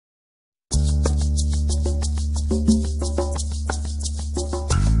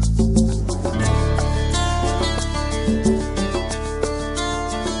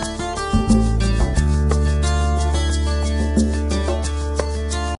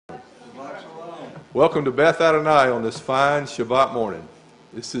Welcome to Beth Adonai on this fine Shabbat morning.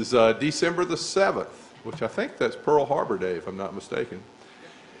 This is December the 7th, which I think that's Pearl Harbor Day, if I'm not mistaken.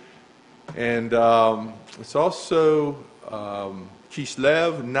 And it's also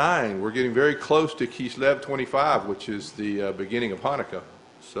Kislev 9. We're getting very close to Kislev 25, which is the beginning of Hanukkah.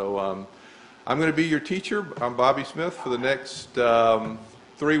 So I'm going to be your teacher. I'm Bobby Smith for the next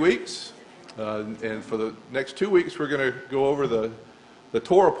 3 weeks. And for the next 2 weeks, we're going to go over the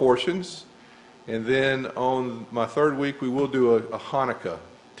Torah portions. And then on my third week, we will do a Hanukkah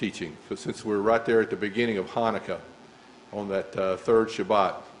teaching, since we're right there at the beginning of Hanukkah on that third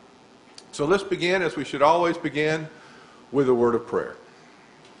Shabbat. So let's begin, as we should always begin, with a word of prayer.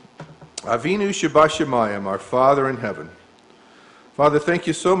 Avinu Shabbat our Father in heaven. Father, thank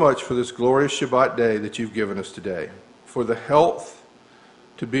you so much for this glorious Shabbat day that you've given us today, for the health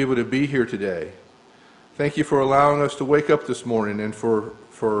to be able to be here today. Thank you for allowing us to wake up this morning and for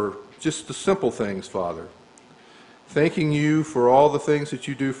just the simple things, Father. Thanking you for all the things that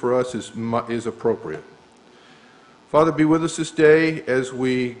you do for us is appropriate. Father, be with us this day as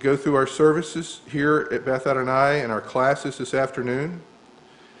we go through our services here at Beth Adonai and our classes this afternoon.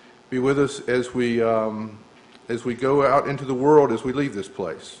 Be with us as we go out into the world as we leave this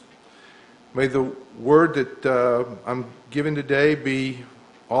place. May the word that I'm giving today be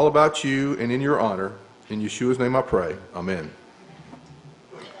all about you and in your honor. In Yeshua's name I pray. Amen.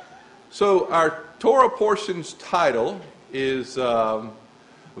 So our Torah portion's title is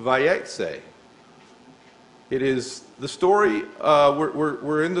Vayetze. It is the story.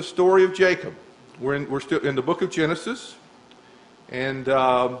 We're in the story of Jacob. We're still in the book of Genesis, and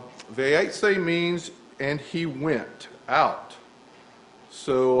Vayetze means and he went out.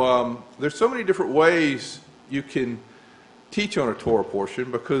 So there's so many different ways you can teach on a Torah portion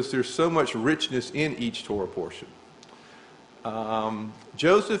because there's so much richness in each Torah portion.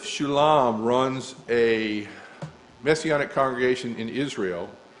 Joseph Shulam runs a Messianic congregation in Israel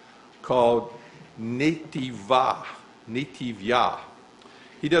called Netivah.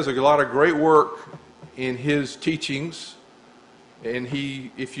 He does a lot of great work in his teachings, and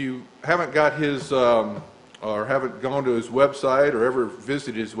if you haven't got his or haven't gone to his website or ever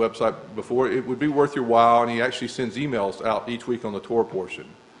visited his website before, it would be worth your while, and he actually sends emails out each week on the Torah portion.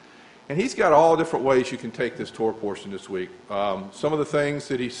 And he's got all different ways you can take this Torah portion this week. Some of the things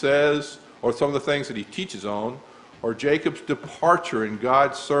that he says, or some of the things that he teaches on, are Jacob's departure in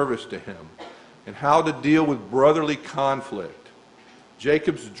God's service to him, and how to deal with brotherly conflict,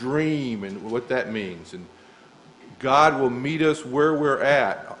 Jacob's dream and what that means, and God will meet us where we're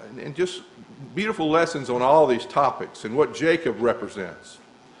at, and just beautiful lessons on all these topics and what Jacob represents.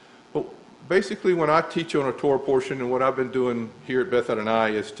 But basically, when I teach on a Torah portion, and what I've been doing here at Beth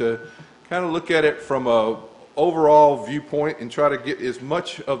Adonai is to kind of look at it from a overall viewpoint and try to get as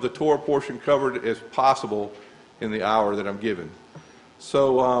much of the Torah portion covered as possible in the hour that I'm given.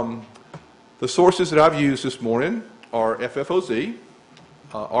 So the sources that I've used this morning are FFOZ,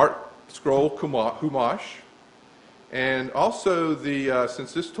 Art Scroll Humash, and also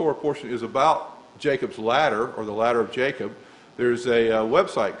since this Torah portion is about Jacob's ladder, or the ladder of Jacob, there's a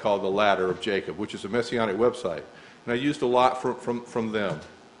website called the Ladder of Jacob, which is a Messianic website. And I used a lot from them.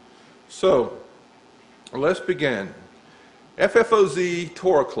 So, let's begin. FFOZ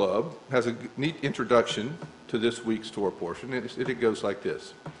Torah Club has a neat introduction to this week's Torah portion. It goes like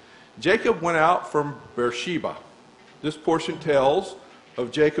this. Jacob went out from Beersheba. This portion tells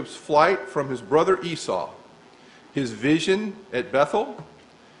of Jacob's flight from his brother Esau, his vision at Bethel,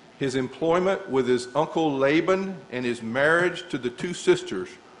 his employment with his uncle Laban, and his marriage to the two sisters,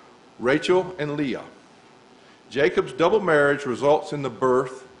 Rachel and Leah. Jacob's double marriage results in the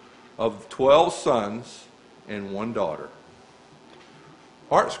birth of 12 sons and 1 daughter.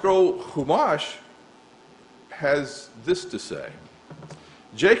 Art Scroll Humash has this to say.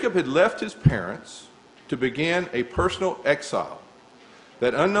 Jacob had left his parents to begin a personal exile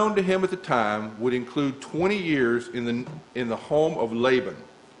that, unknown to him at the time, would include 20 years in the home of Laban,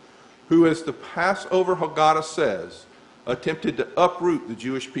 who, as the Passover Haggadah says, attempted to uproot the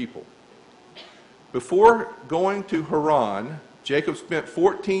Jewish people. Before going to Haran, Jacob spent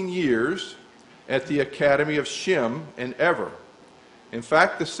 14 years at the academy of Shem and Ever. In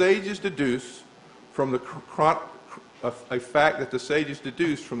fact, the sages deduce from the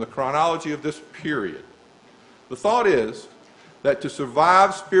chronology of this period. The thought is that to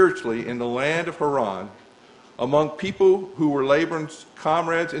survive spiritually in the land of Haran, among people who were Laban's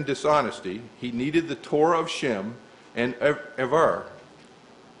comrades in dishonesty, he needed the Torah of Shem and Ever,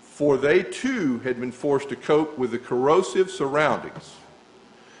 for they too had been forced to cope with the corrosive surroundings.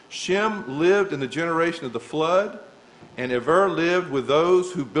 Shem lived in the generation of the flood, and Ever lived with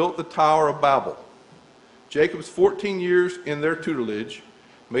those who built the Tower of Babel. Jacob's 14 years in their tutelage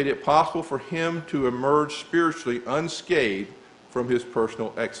made it possible for him to emerge spiritually unscathed from his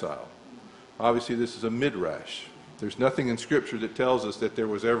personal exile. Obviously, this is a midrash. There's nothing in Scripture that tells us that there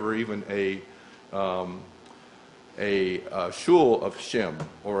was ever even a shul of Shem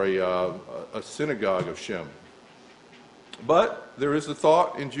or a synagogue of Shem. But there is a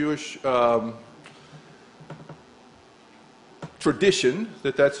thought in Jewish tradition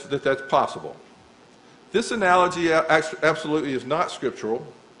that that's possible. This analogy absolutely is not scriptural.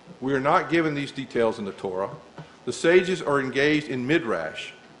 We are not given these details in the Torah. The sages are engaged in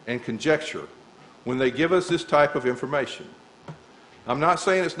midrash and conjecture when they give us this type of information. I'm not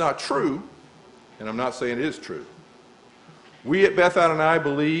saying it's not true, and I'm not saying it is true. We at Beth Adonai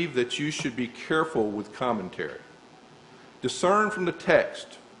believe that you should be careful with commentary. Discern from the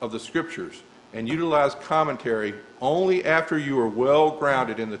text of the Scriptures and utilize commentary only after you are well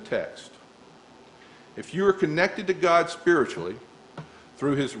grounded in the text. If you are connected to God spiritually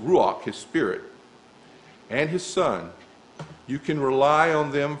through His Ruach, His Spirit, and His Son, you can rely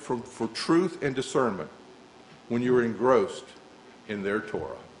on them for truth and discernment when you are engrossed in their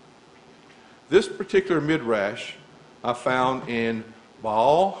Torah. This particular midrash I found in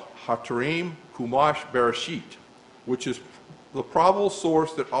Baal Hatarim Chumash Bereshit, which is the probable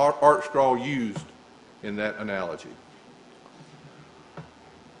source that Art Straw used in that analogy.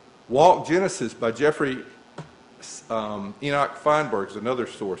 Walk Genesis by Jeffrey Enoch Feinberg is another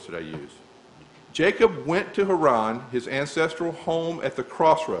source that I use. Jacob went to Haran, his ancestral home at the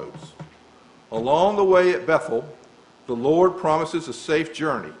crossroads. Along the way at Bethel, the Lord promises a safe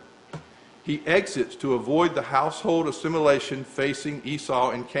journey. He exits to avoid the household assimilation facing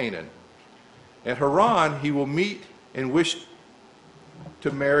Esau and Canaan. At Haran, he will meet and wish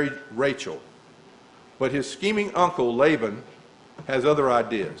to marry Rachel. But his scheming uncle, Laban, has other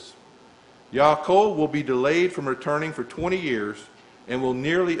ideas. Yaakov will be delayed from returning for 20 years and will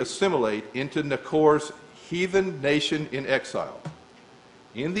nearly assimilate into Nachor's heathen nation in exile.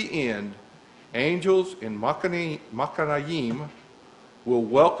 In the end, angels in Machanaim will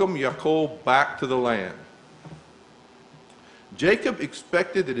welcome Yaakov back to the land. Jacob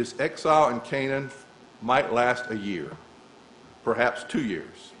expected that his exile in Canaan might last a year, perhaps 2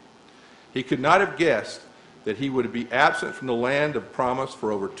 years. He could not have guessed that he would be absent from the land of promise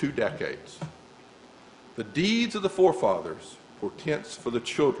for over 2 decades. The deeds of the forefathers, portents for the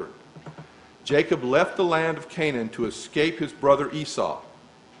children. Jacob left the land of Canaan to escape his brother Esau.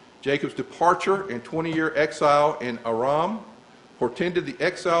 Jacob's departure and 20-year exile in Aram portended the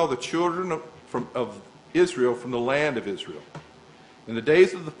exile of the children of Israel from the land of Israel. In the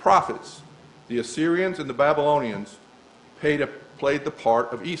days of the prophets, the Assyrians and the Babylonians played the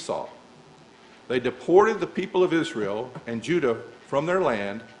part of Esau. They deported the people of Israel and Judah from their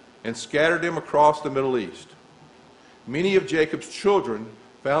land and scattered them across the Middle East. Many of Jacob's children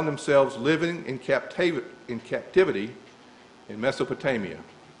found themselves living in captivity in Mesopotamia.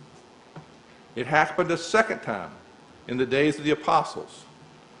 It happened a second time in the days of the apostles.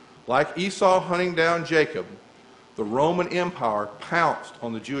 Like Esau hunting down Jacob, the Roman Empire pounced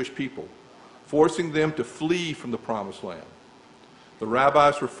on the Jewish people, forcing them to flee from the Promised Land. The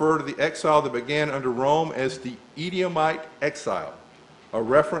rabbis refer to the exile that began under Rome as the Edomite exile, a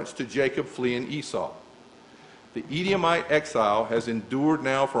reference to Jacob fleeing Esau. The Edomite exile has endured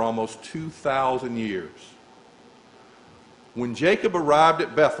now for almost 2,000 years. When Jacob arrived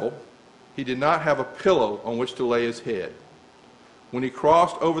at Bethel, he did not have a pillow on which to lay his head. When he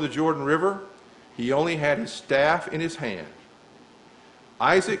crossed over the Jordan River, he only had his staff in his hand.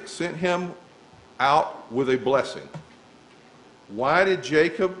 Isaac sent him out with a blessing. Why did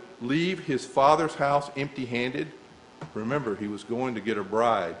Jacob leave his father's house empty-handed? Remember, he was going to get a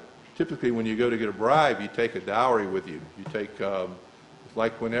bride. Typically, when you go to get a bride, you take a dowry with you. You take,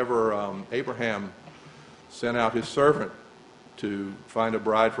 like whenever Abraham sent out his servant to find a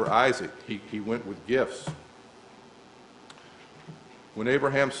bride for Isaac, he went with gifts. When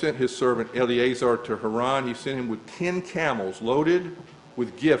Abraham sent his servant Eliezer to Haran, he sent him with 10 camels loaded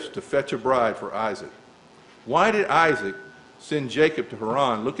with gifts to fetch a bride for Isaac. Why did Isaac send Jacob to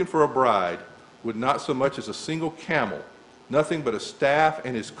Haran looking for a bride with not so much as a single camel, nothing but a staff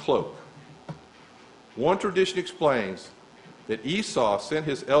and his cloak? One tradition explains that Esau sent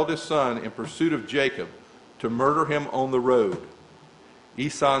his eldest son in pursuit of Jacob to murder him on the road.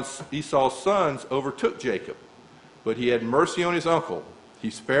 Esau's sons overtook Jacob, but he had mercy on his uncle.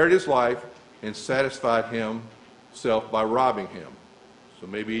 He spared his life and satisfied himself by robbing him. So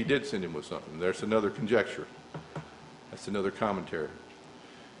maybe he did send him with something. There's another conjecture. That's another commentary.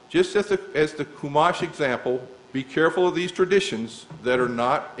 Just as the Chumash example, be careful of these traditions that are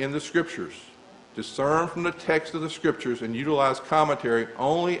not in the Scriptures. Discern from the text of the Scriptures and utilize commentary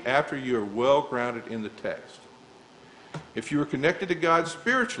only after you are well grounded in the text. If you are connected to God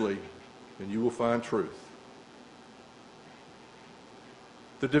spiritually, then you will find truth.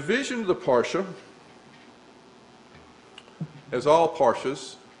 The division of the Parsha, as all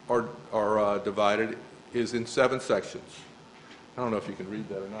Parshas are divided, is in 7 sections. I don't know if you can read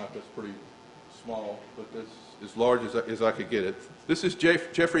that or not. That's pretty small, but that's as large as I could get it. This is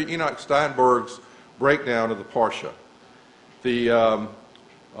Jeffrey Enoch Steinberg's breakdown of the Parsha.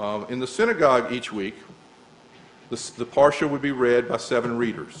 In the synagogue each week, the Parsha would be read by 7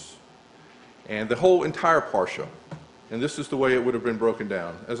 readers. And the whole entire Parsha. And this is the way it would have been broken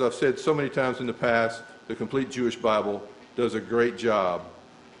down. As I've said so many times in the past, the Complete Jewish Bible does a great job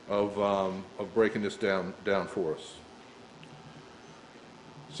of breaking this down for us.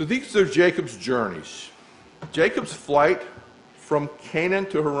 So these are Jacob's journeys. Jacob's flight from Canaan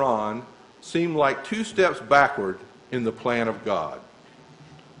to Haran seemed like 2 steps backward in the plan of God.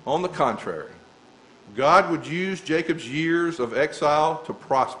 On the contrary, God would use Jacob's years of exile to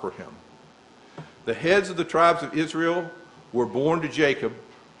prosper him. The heads of the tribes of Israel were born to Jacob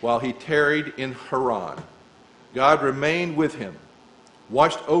while he tarried in Haran. God remained with him,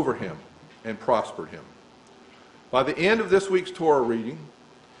 watched over him, and prospered him. By the end of this week's Torah reading,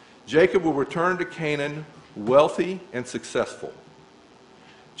 Jacob will return to Canaan wealthy and successful.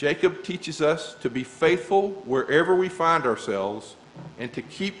 Jacob teaches us to be faithful wherever we find ourselves and to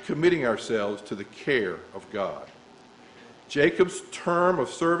keep committing ourselves to the care of God. Jacob's term of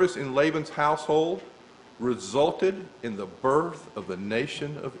service in Laban's household resulted in the birth of the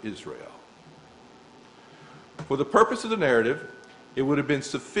nation of Israel. For the purpose of the narrative, it would have been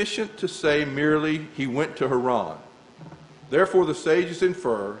sufficient to say merely he went to Haran. Therefore, the sages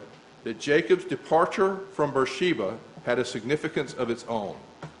infer that Jacob's departure from Beersheba had a significance of its own.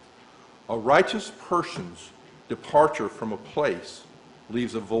 A righteous person's departure from a place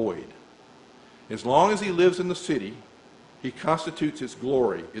leaves a void. As long as he lives in the city, he constitutes its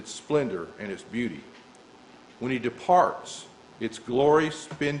glory, its splendor, and its beauty. When he departs, its glory,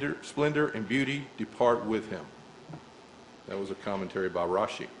 splendor, and beauty depart with him. That was a commentary by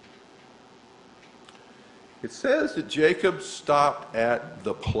Rashi. It says that Jacob stopped at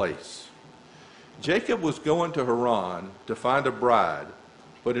the place. Jacob was going to Haran to find a bride,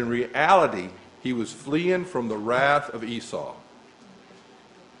 but in reality, he was fleeing from the wrath of Esau.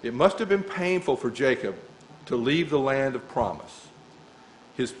 It must have been painful for Jacob to leave the land of promise.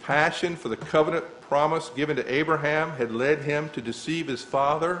 His passion for the covenant promise given to Abraham had led him to deceive his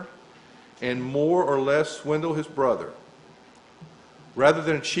father and more or less swindle his brother. Rather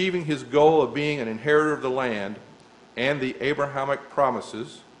than achieving his goal of being an inheritor of the land and the Abrahamic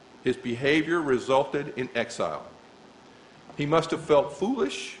promises, his behavior resulted in exile. He must have felt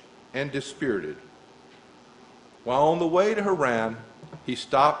foolish and dispirited. While on the way to Haran, he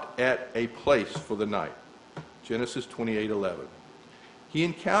stopped at a place for the night. Genesis 28:11. He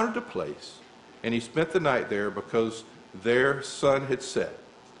encountered a place, and he spent the night there because their sun had set.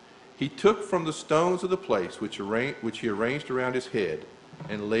 He took from the stones of the place which he arranged around his head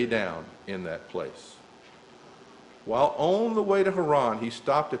and lay down in that place. While on the way to Haran, he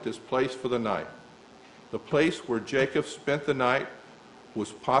stopped at this place for the night. The place where Jacob spent the night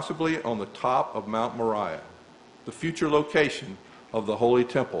was possibly on the top of Mount Moriah, the future location of the Holy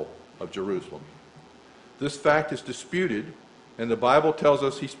Temple of Jerusalem. This fact is disputed, and the Bible tells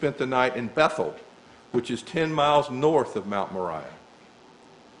us he spent the night in Bethel, which is 10 miles north of Mount Moriah.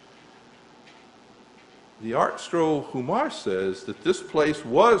 The Art Scroll Humash says that this place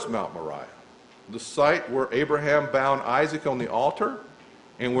was Mount Moriah, the site where Abraham bound Isaac on the altar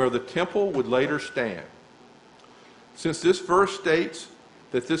and where the temple would later stand. Since this verse states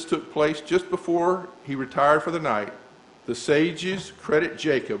that this took place just before he retired for the night, the sages credit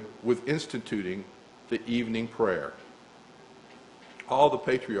Jacob with instituting the evening prayer. All the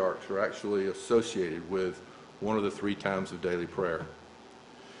patriarchs are actually associated with one of the 3 times of daily prayer.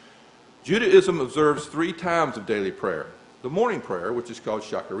 Judaism observes 3 times of daily prayer. The morning prayer, which is called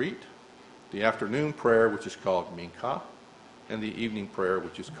Shacharit, the afternoon prayer, which is called Mincha, and the evening prayer,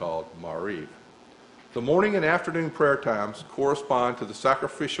 which is called Mariv. The morning and afternoon prayer times correspond to the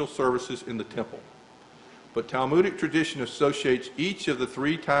sacrificial services in the temple, but Talmudic tradition associates each of the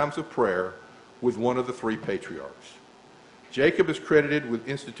 3 times of prayer with one of the 3 patriarchs. Jacob is credited with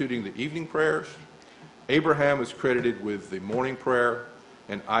instituting the evening prayers, Abraham is credited with the morning prayer,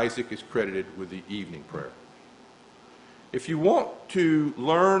 and Isaac is credited with the evening prayer. If you want to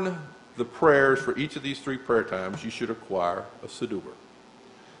learn the prayers for each of these 3 prayer times, you should acquire a siddur.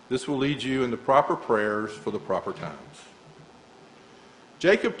 This will lead you in the proper prayers for the proper times.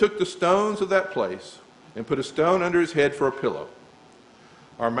 Jacob took the stones of that place and put a stone under his head for a pillow.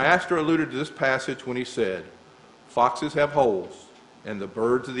 Our master alluded to this passage when he said, "Foxes have holes, and the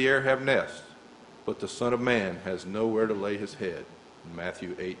birds of the air have nests, but the Son of Man has nowhere to lay his head." In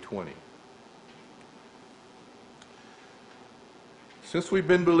Matthew 8:20. Since we've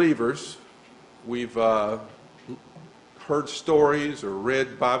been believers, we've heard stories or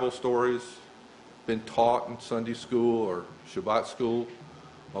read Bible stories, been taught in Sunday school or Shabbat school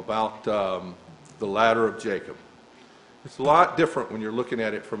about the ladder of Jacob. It's a lot different when you're looking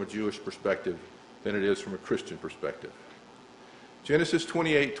at it from a Jewish perspective than it is from a Christian perspective. Genesis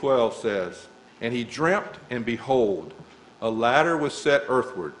 28:12 says, "And he dreamt, and behold, a ladder was set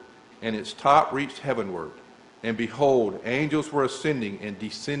earthward, and its top reached heavenward. And behold, angels were ascending and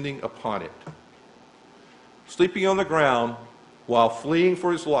descending upon it." Sleeping on the ground while fleeing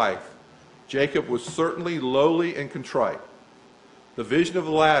for his life, Jacob was certainly lowly and contrite. The vision of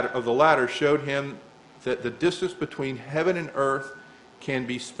the ladder showed him that the distance between heaven and earth can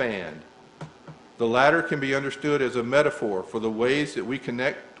be spanned. The ladder can be understood as a metaphor for the ways that we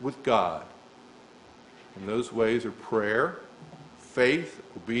connect with God. And those ways are prayer, faith,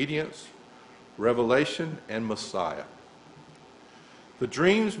 obedience, revelation, and Messiah. The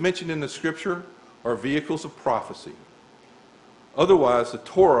dreams mentioned in the scripture are vehicles of prophecy. Otherwise, the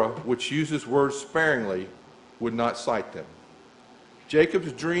Torah, which uses words sparingly, would not cite them.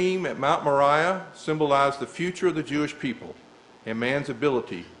 Jacob's dream at Mount Moriah symbolized the future of the Jewish people and man's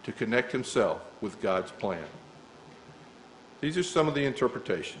ability to connect himself with God's plan. These are some of the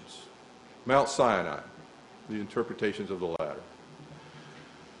interpretations. Mount Sinai, the interpretations of the ladder.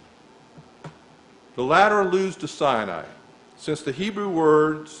 The ladder alludes to Sinai, since the Hebrew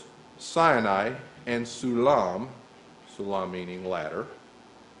words Sinai and Sulam, Sulam meaning ladder,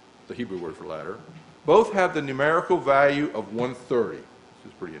 the Hebrew word for ladder, both have the numerical value of 130. This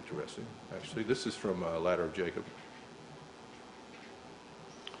is pretty interesting. Actually, this is from Ladder of Jacob.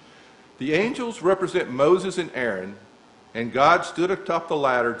 The angels represent Moses and Aaron, and God stood atop the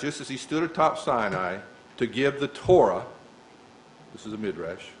ladder just as he stood atop Sinai to give the Torah. This is a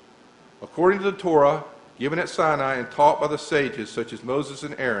midrash. According to the Torah, given at Sinai and taught by the sages such as Moses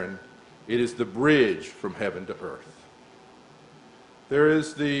and Aaron, it is the bridge from heaven to earth. There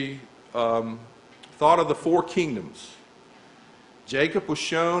is the thought of the four kingdoms. Jacob was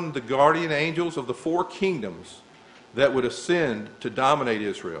shown the guardian angels of the four kingdoms that would ascend to dominate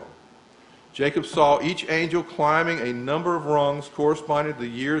Israel. Jacob saw each angel climbing a number of rungs corresponding to the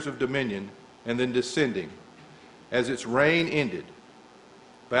years of dominion and then descending. As its reign ended,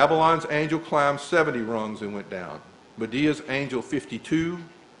 Babylon's angel climbed 70 rungs and went down. Medea's angel 52,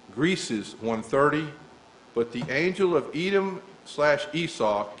 Greece's 130, but the angel of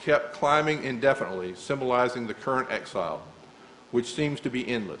Edom/Esau kept climbing indefinitely, symbolizing the current exile, which seems to be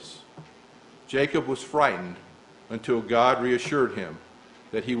endless. Jacob was frightened until God reassured him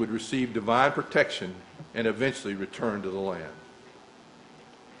that he would receive divine protection and eventually return to the land.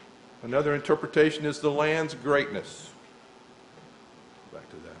 Another interpretation is the land's greatness. Back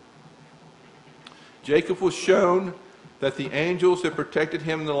to that. Jacob was shown that the angels that protected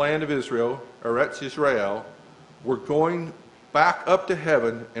him in the land of Israel, Eretz Israel, were going back up to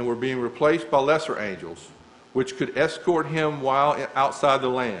heaven and were being replaced by lesser angels, which could escort him while outside the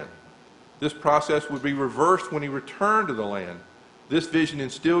land. This process would be reversed when he returned to the land. This vision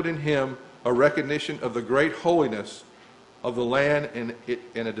instilled in him a recognition of the great holiness of the land and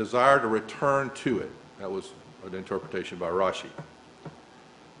a desire to return to it. That was an interpretation by Rashi.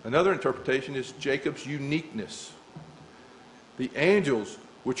 Another interpretation is Jacob's uniqueness. The angels,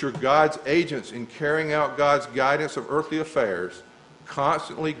 which are God's agents in carrying out God's guidance of earthly affairs,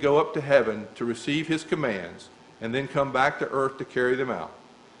 constantly go up to heaven to receive his commands and then come back to earth to carry them out.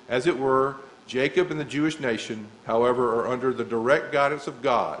 As it were, Jacob and the Jewish nation, however, are under the direct guidance of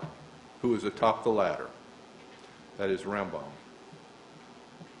God, who is atop the ladder. That is Rambam.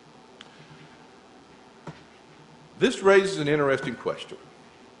 This raises an interesting question.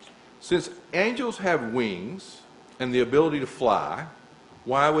 Since angels have wings and the ability to fly,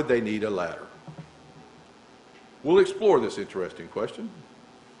 why would they need a ladder? We'll explore this interesting question.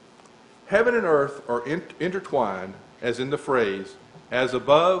 Heaven and earth are intertwined, as in the phrase, as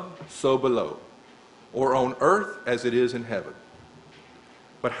above, so below, or on earth as it is in heaven.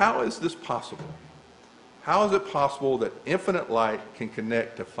 But how is this possible? How is it possible that infinite light can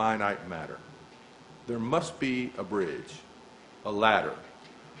connect to finite matter? There must be a bridge, a ladder,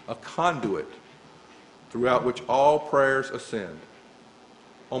 a conduit throughout which all prayers ascend.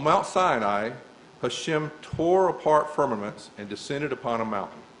 On Mount Sinai, Hashem tore apart firmaments and descended upon a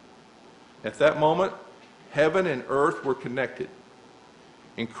mountain. At that moment, heaven and earth were connected.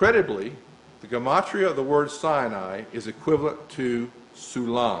 Incredibly, the gematria of the word Sinai is equivalent to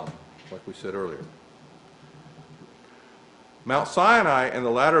Sulam, like we said earlier. Mount Sinai and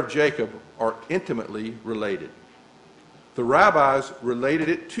the ladder of Jacob are intimately related. The rabbis related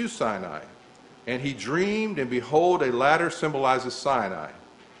it to Sinai, and he dreamed, and behold, a ladder symbolizes Sinai,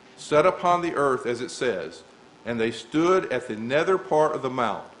 set upon the earth, as it says, and they stood at the nether part of the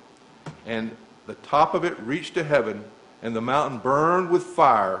mount, and the top of it reached to heaven, and the mountain burned with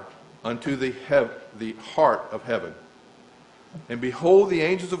fire unto the heart of heaven. And behold, the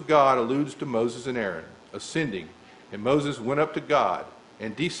angels of God alludes to Moses and Aaron, ascending, and Moses went up to God,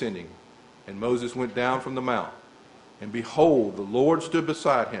 and descending, and Moses went down from the mount. And behold, the Lord stood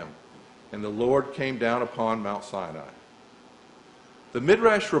beside him, and the Lord came down upon Mount Sinai. The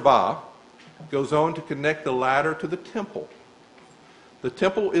Midrash Rabbah goes on to connect the ladder to the temple. The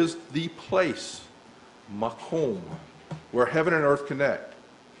temple is the place, makom, where heaven and earth connect.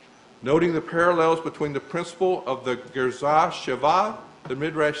 Noting the parallels between the principle of the Gerzah Sheva, the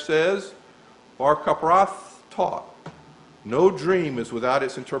Midrash says, Bar Kaprath taught, no dream is without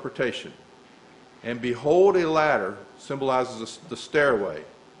its interpretation. And behold, a ladder symbolizes the stairway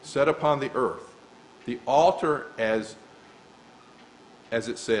set upon the earth. The altar, as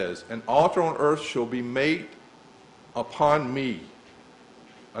it says, an altar on earth shall be made upon me.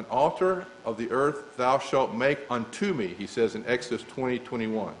 An altar of the earth thou shalt make unto me, he says in Exodus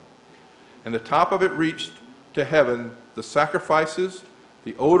 20:21. And the top of it reached to heaven the sacrifices,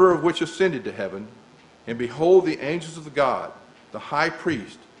 the odor of which ascended to heaven. And behold, the angels of the God, the high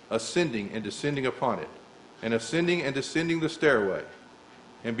priest, ascending and descending upon it, and ascending and descending the stairway.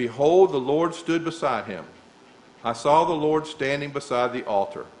 And behold, the Lord stood beside him. I saw the Lord standing beside the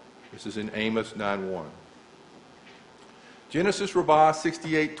altar. This is in Amos 9:1. Genesis Rabbah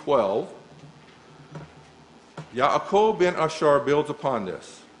 68:12. Yaakov ben Ashar builds upon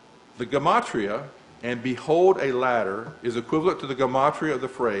this. The gematria, and behold a ladder, is equivalent to the gematria of the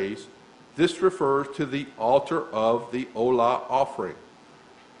phrase, this refers to the altar of the Olah offering.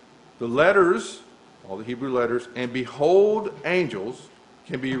 The letters, all the Hebrew letters, and behold angels,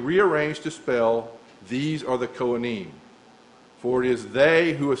 can be rearranged to spell, these are the Kohanim, for it is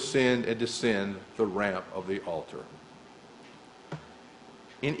they who ascend and descend the ramp of the altar.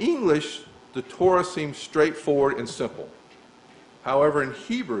 In English, the Torah seems straightforward and simple. However, in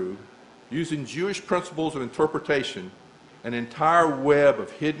Hebrew, using Jewish principles of interpretation, an entire web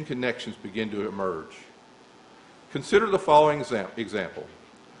of hidden connections begin to emerge. Consider the following example.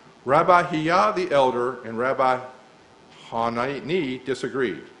 Rabbi Hiya the elder and Rabbi Hanani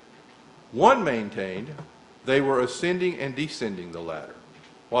disagreed. One maintained they were ascending and descending the ladder,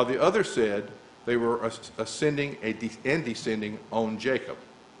 while the other said they were ascending and descending on Jacob.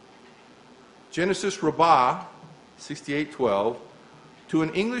 Genesis Rabbah 68:12. To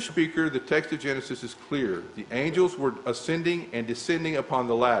an English speaker, the text of Genesis is clear. The angels were ascending and descending upon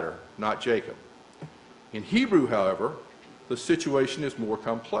the ladder, not Jacob. In Hebrew, however, the situation is more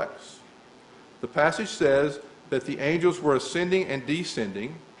complex. The passage says that the angels were ascending and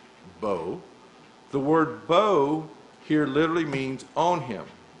descending, bo. The word bo here literally means on him.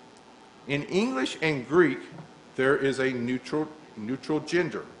 In English and Greek, there is a neutral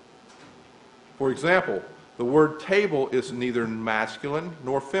gender. For example, the word table is neither masculine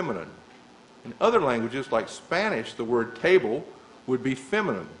nor feminine. In other languages, like Spanish, the word table would be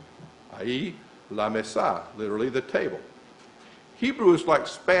feminine, i.e., la mesa, literally the table. Hebrew is like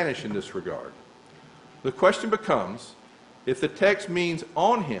Spanish in this regard. The question becomes, if the text means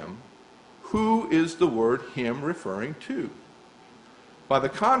on him, who is the word him referring to? By the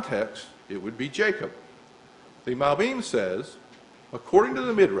context, it would be Jacob. The Malbim says, according to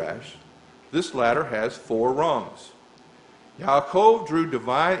the Midrash, this ladder has 4 rungs. Yaakov drew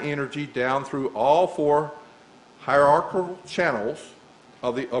divine energy down through all 4 hierarchical channels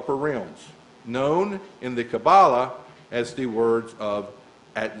of the upper realms, known in the Kabbalah as the words of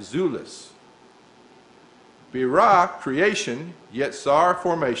Atzulis. Birah, creation, Yetzar,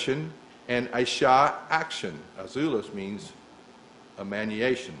 formation, and Aisha, action. Azulis means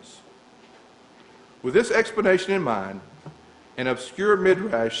emanations. With this explanation in mind, an obscure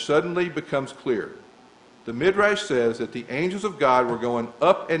midrash suddenly becomes clear. The midrash says that the angels of God were going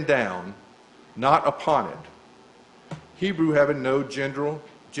up and down, not upon it. Hebrew having no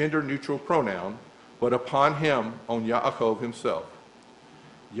gender-neutral pronoun, but upon him, on Yaakov himself.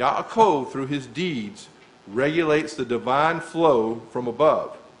 Yaakov, through his deeds, regulates the divine flow from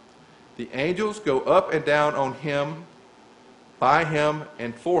above. The angels go up and down on him, by him,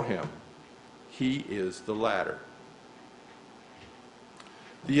 and for him. He is the ladder.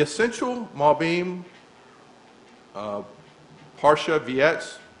 The essential Malbim Parsha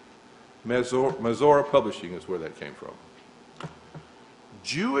Vayetze, Mazorah Publishing is where that came from.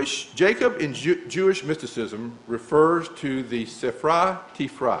 Jacob in Jewish mysticism refers to the Sephra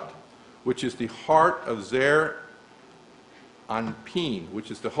Tifrat, which is the heart of Zer Anpin,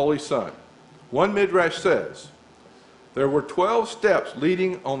 which is the Holy Son. One midrash says, there were 12 steps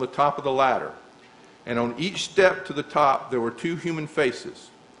leading on the top of the ladder, and on each step to the top there were 2 human faces,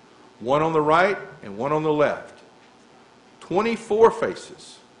 one on the right and one on the left. 24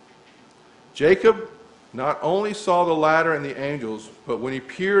 faces. Jacob not only saw the ladder and the angels, but when he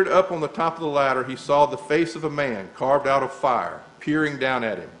peered up on the top of the ladder, he saw the face of a man carved out of fire, peering down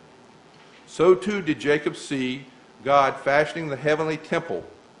at him. So too did Jacob see God fashioning the heavenly temple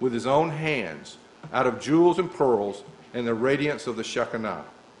with his own hands out of jewels and pearls and the radiance of the Shekinah.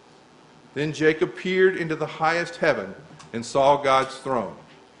 Then Jacob peered into the highest heaven and saw God's throne.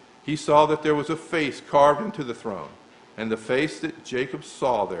 He saw that there was a face carved into the throne, and the face that Jacob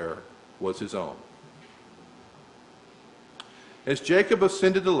saw there was his own. As Jacob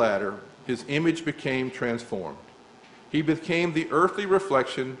ascended the ladder, his image became transformed. He became the earthly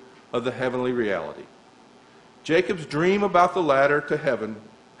reflection of the heavenly reality. Jacob's dream about the ladder to heaven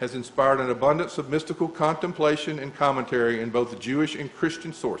has inspired an abundance of mystical contemplation and commentary in both Jewish and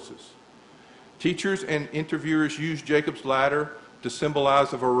Christian sources. Teachers and interviewers use Jacob's ladder to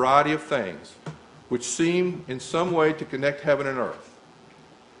symbolize a variety of things, which seem in some way to connect heaven and earth.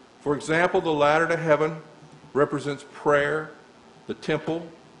 For example, the ladder to heaven represents prayer, the temple,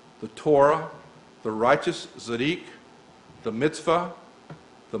 the Torah, the righteous Tzaddik, the mitzvah,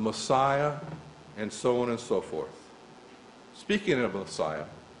 the Messiah, and so on and so forth. Speaking of Messiah,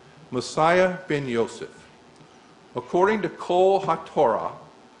 Messiah ben Yosef. According to Kol HaTorah,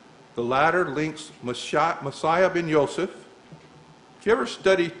 the ladder links Messiah ben Yosef.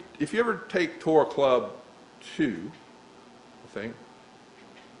 If you ever take Torah Club 2, I think,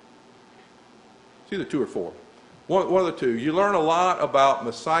 it's either 2 or 4. One of the two. You learn a lot about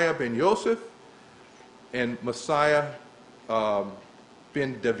Messiah ben Yosef and Messiah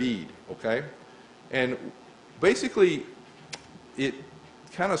ben David, okay? And basically, it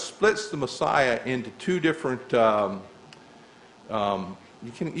kind of splits the Messiah into 2 different,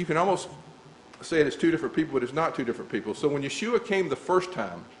 you can almost say it's 2 different people, but it's not 2 different people. So when Yeshua came the first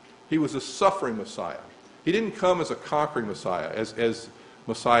time, he was a suffering Messiah. He didn't come as a conquering Messiah, as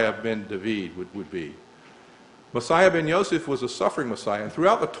Messiah ben David would be. Messiah ben Yosef was a suffering Messiah. And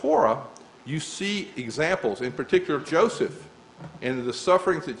throughout the Torah, you see examples, in particular Joseph, and the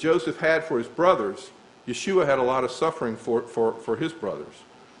sufferings that Joseph had for his brothers. Yeshua had a lot of suffering for his brothers.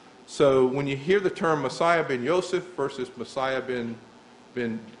 So when you hear the term Messiah ben Yosef versus Messiah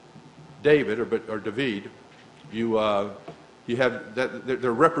ben David or David, you have that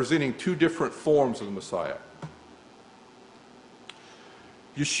they're representing 2 different forms of the Messiah.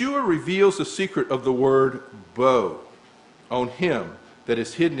 Yeshua reveals the secret of the word bo on him that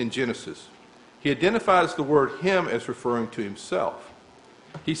is hidden in Genesis. He identifies the word him as referring to himself.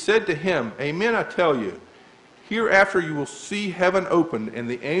 He said to him, "Amen, I tell you, hereafter you will see heaven opened and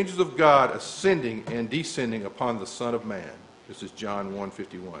the angels of God ascending and descending upon the Son of Man." This is John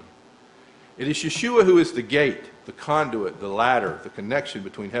 1:51. It is Yeshua who is the gate, the conduit, the ladder, the connection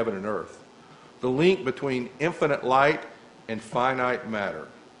between heaven and earth, the link between infinite light and finite matter.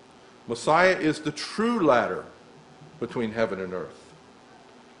 Messiah is the true ladder between heaven and earth.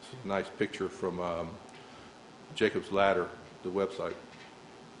 This is a nice picture from Jacob's Ladder, the website.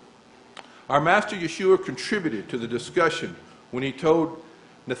 Our Master Yeshua contributed to the discussion when he told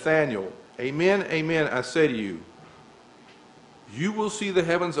Nathanael, "Amen, amen, I say to you, you will see the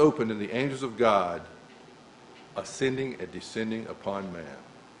heavens opened and the angels of God ascending and descending upon man."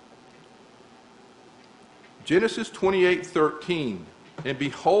 Genesis 28:13, "And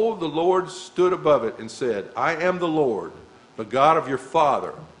behold, the Lord stood above it and said, I am the Lord, the God of your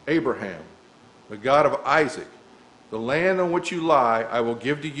father, Abraham, the God of Isaac. The land on which you lie I will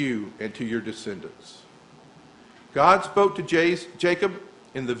give to you and to your descendants." God spoke to Jacob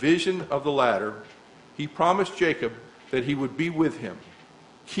in the vision of the ladder. He promised Jacob that he would be with him,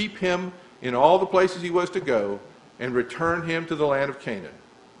 keep him in all the places he was to go, and return him to the land of Canaan.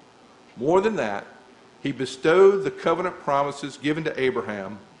 More than that, he bestowed the covenant promises given to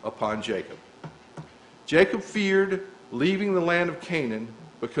Abraham upon Jacob. Jacob feared leaving the land of Canaan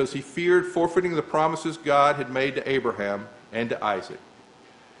because he feared forfeiting the promises God had made to Abraham and to Isaac.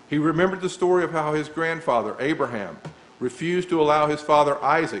 He remembered the story of how his grandfather, Abraham, refused to allow his father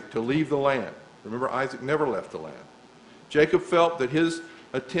Isaac to leave the land. Remember, Isaac never left the land. Jacob felt that his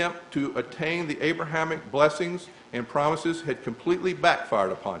attempt to attain the Abrahamic blessings and promises had completely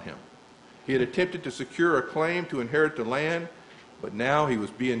backfired upon him. He had attempted to secure a claim to inherit the land, but now he was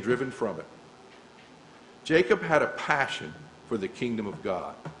being driven from it. Jacob had a passion for the kingdom of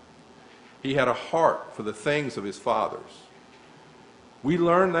God. He had a heart for the things of his fathers. We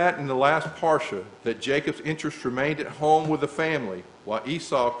learned that in the last parsha, that Jacob's interest remained at home with the family, while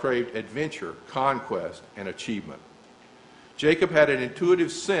Esau craved adventure, conquest, and achievement. Jacob had an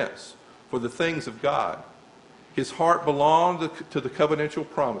intuitive sense for the things of God. His heart belonged to the covenantal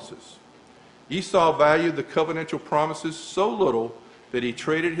promises. Esau valued the covenantal promises so little that he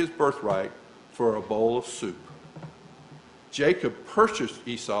traded his birthright for a bowl of soup. Jacob purchased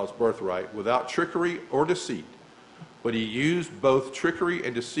Esau's birthright without trickery or deceit, but he used both trickery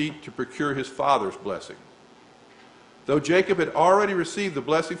and deceit to procure his father's blessing. Though Jacob had already received the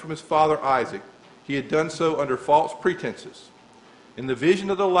blessing from his father Isaac, he had done so under false pretenses. In the vision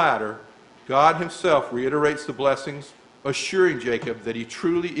of the latter, God himself reiterates the blessings, assuring Jacob that he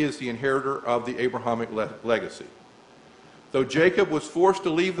truly is the inheritor of the Abrahamic legacy. Though Jacob was forced to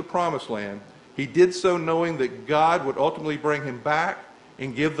leave the promised land, he did so knowing that God would ultimately bring him back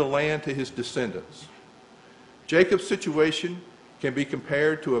and give the land to his descendants. Jacob's situation can be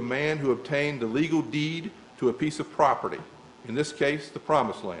compared to a man who obtained the legal deed to a piece of property, in this case, the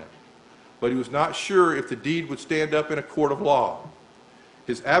promised land. But he was not sure if the deed would stand up in a court of law.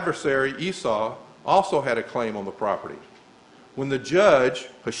 His adversary, Esau, also had a claim on the property. When the judge,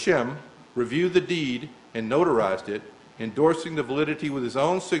 Hashem, reviewed the deed and notarized it, endorsing the validity with his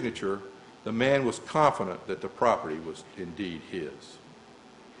own signature, the man was confident that the property was indeed his.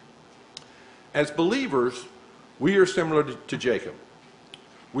 As believers, we are similar to Jacob.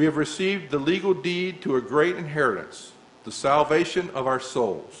 We have received the legal deed to a great inheritance, the salvation of our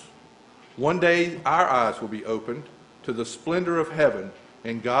souls. One day our eyes will be opened to the splendor of heaven,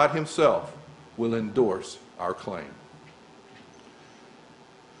 and God himself will endorse our claim.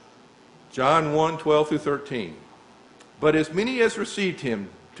 John 1:12-13. But as many as received him,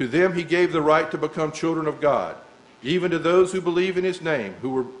 to them he gave the right to become children of God, even to those who believe in his name,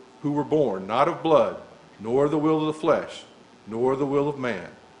 who were born not of blood, nor the will of the flesh, nor the will of man,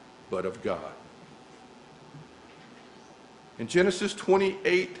 but of God. In Genesis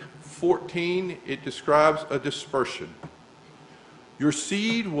 28:14, it describes a dispersion. Your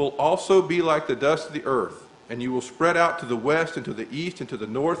seed will also be like the dust of the earth, and you will spread out to the west and to the east and to the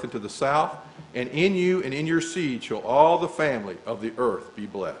north and to the south, and in you and in your seed shall all the family of the earth be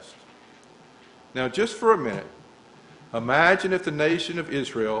blessed. Now, just for a minute, imagine if the nation of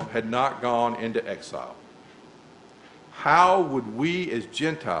Israel had not gone into exile. How would we as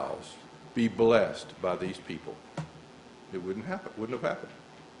Gentiles be blessed by these people? It wouldn't have happened.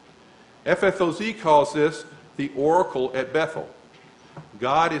 FFOZ calls this the oracle at Bethel.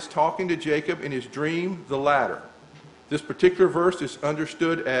 God is talking to Jacob in his dream, the ladder. This particular verse is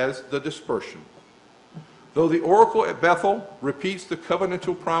understood as the dispersion. Though the oracle at Bethel repeats the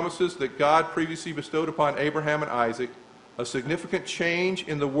covenantal promises that God previously bestowed upon Abraham and Isaac, a significant change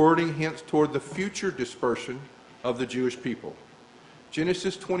in the wording hints toward the future dispersion of the Jewish people.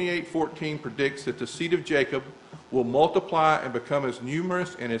 Genesis 28:14 predicts that the seed of Jacob will multiply and become as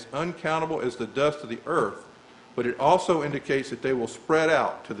numerous and as uncountable as the dust of the earth, but it also indicates that they will spread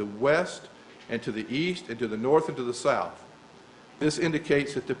out to the west and to the east and to the north and to the south. This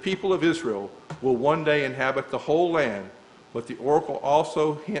indicates that the people of Israel will one day inhabit the whole land, but the oracle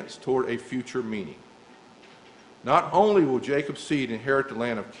also hints toward a future meaning. Not only will Jacob's seed inherit the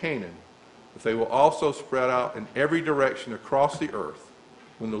land of Canaan, but they will also spread out in every direction across the earth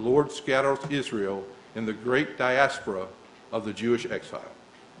when the Lord scatters Israel in the great diaspora of the Jewish exile.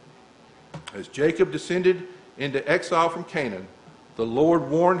 As Jacob descended into exile from Canaan, the Lord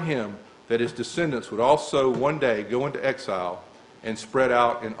warned him that his descendants would also one day go into exile and spread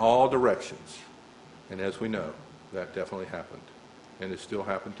out in all directions. And as we know, that definitely happened, and it still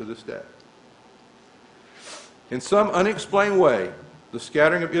happened to this day. In some unexplained way, the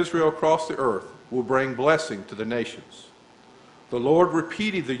scattering of Israel across the earth will bring blessing to the nations. The Lord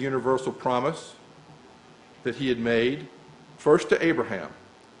repeated the universal promise that he had made, first to Abraham,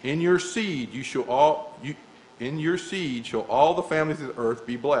 in your seed shall all the families of the earth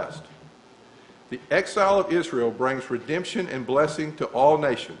be blessed. The exile of Israel brings redemption and blessing to all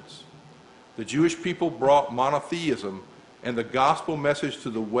nations. The Jewish people brought monotheism and the gospel message to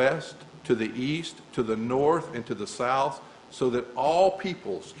the west, to the east, to the north, and to the south, so that all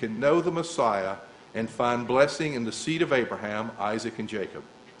peoples can know the Messiah and find blessing in the seed of Abraham, Isaac, and Jacob.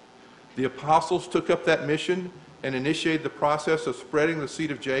 The apostles took up that mission and initiated the process of spreading the seed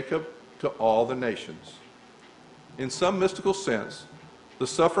of Jacob to all the nations. In some mystical sense, the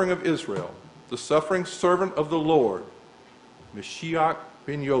suffering of Israel, the suffering servant of the Lord, Mashiach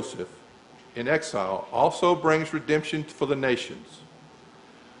ben Yosef, in exile also brings redemption for the nations.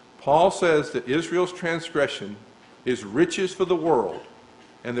 Paul says that Israel's transgression is riches for the world,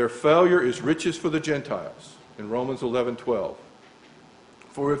 and their failure is riches for the Gentiles, in Romans 11:12.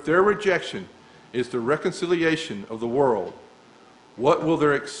 For if their rejection is the reconciliation of the world, what will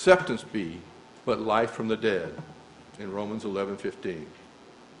their acceptance be but life from the dead, in Romans 11:15.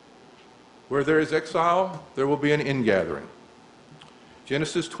 Where there is exile, there will be an ingathering.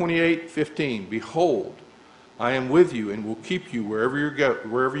 Genesis 28:15, behold, I am with you and will keep you wherever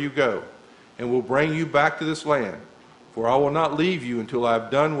you go, and will bring you back to this land, for I will not leave you until I have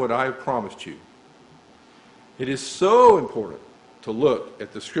done what I have promised you. It is so important to look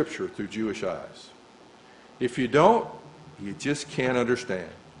at the Scripture through Jewish eyes. If you don't, you just can't understand.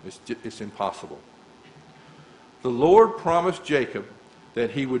 It's impossible. The Lord promised Jacob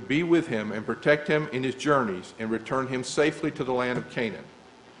that he would be with him and protect him in his journeys and return him safely to the land of Canaan.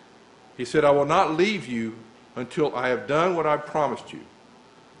 He said, I will not leave you until I have done what I promised you.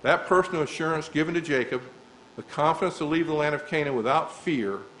 That personal assurance given to Jacob, the confidence to leave the land of Canaan without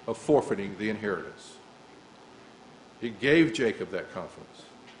fear of forfeiting the inheritance. It gave Jacob that confidence.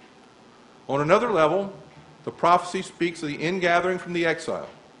 On another level, the prophecy speaks of the ingathering from the exile.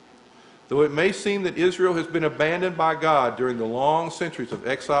 Though it may seem that Israel has been abandoned by God during the long centuries of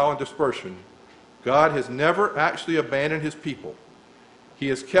exile and dispersion, God has never actually abandoned his people. He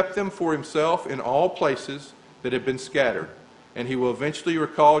has kept them for himself in all places that have been scattered, and he will eventually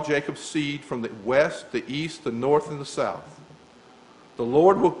recall Jacob's seed from the west, the east, the north, and the south. The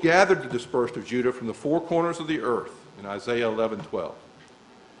Lord will gather the dispersed of Judah from the four corners of the earth, in Isaiah 11:12.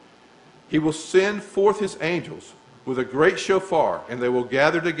 He will send forth his angels with a great shofar, and they will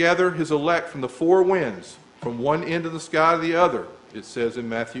gather together his elect from the four winds, from one end of the sky to the other, it says in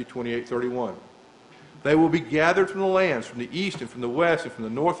Matthew 28:31. They will be gathered from the lands, from the east and from the west and from the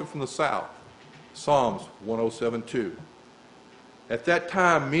north and from the south. Psalms 107:2. At that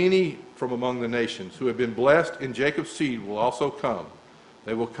time, many from among the nations who have been blessed in Jacob's seed will also come.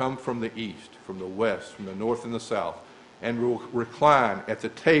 They will come from the east, from the west, from the north and the south, and will recline at the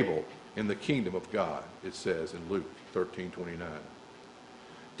table in the kingdom of God, it says in Luke 13:29.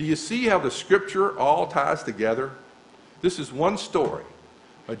 Do you see how the Scripture all ties together? This is one story,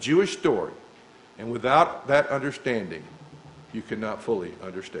 a Jewish story, and without that understanding, you cannot fully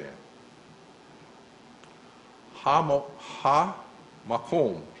understand. Ha-makom,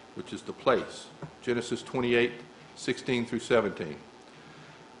 which is the place, Genesis 28:16 through 17.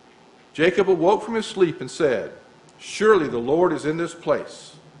 Jacob awoke from his sleep and said, surely the Lord is in this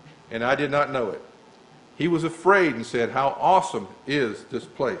place, and I did not know it. He was afraid and said, how awesome is this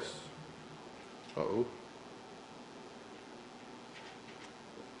place?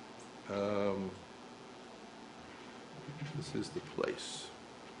 This is the place.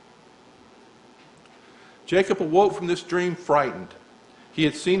 Jacob awoke from this dream frightened. He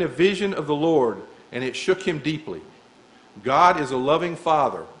had seen a vision of the Lord, and it shook him deeply. God is a loving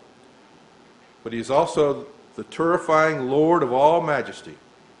Father, but he is also the terrifying Lord of all majesty.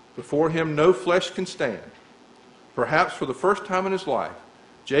 Before him no flesh can stand. Perhaps for the first time in his life,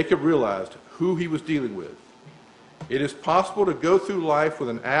 Jacob realized who he was dealing with. It is possible to go through life with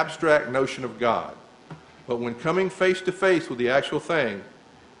an abstract notion of God, but when coming face to face with the actual thing,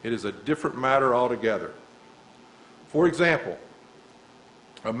 it is a different matter altogether. For example,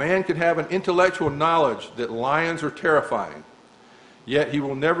 a man can have an intellectual knowledge that lions are terrifying, yet he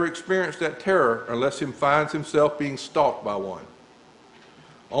will never experience that terror unless he finds himself being stalked by one.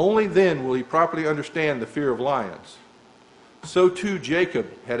 Only then will he properly understand the fear of lions. So too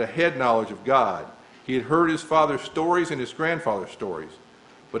Jacob had a head knowledge of God. He had heard his father's stories and his grandfather's stories,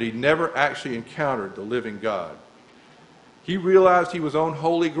 but he never actually encountered the living God. He realized he was on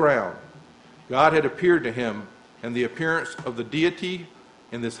holy ground. God had appeared to him, and the appearance of the deity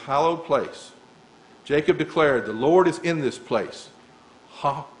in this hallowed place. Jacob declared, the Lord is in this place.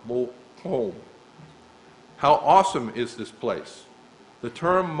 Ha-mo-hom. How awesome is this place? The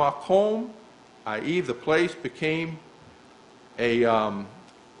term makom, i.e. the place, became it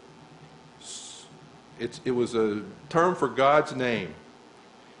was a term for God's name.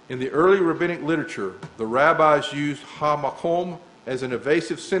 In the early rabbinic literature, the rabbis used ha-makom as an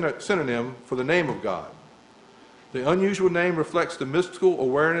evasive synonym for the name of God. The unusual name reflects the mystical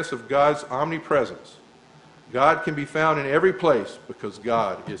awareness of God's omnipresence. God can be found in every place because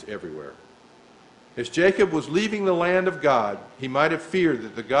God is everywhere. As Jacob was leaving the land of God, he might have feared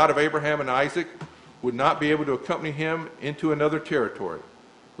that the God of Abraham and Isaac would not be able to accompany him into another territory.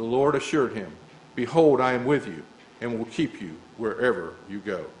 The Lord assured him, behold, I am with you and will keep you wherever you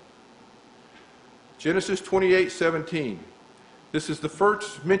go. Genesis 28:17. This is the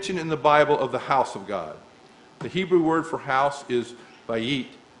first mention in the Bible of the house of God. The Hebrew word for house is Vayet.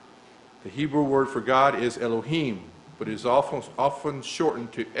 The Hebrew word for God is Elohim, but it is often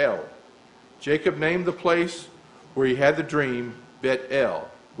shortened to El. Jacob named the place where he had the dream Bet-El,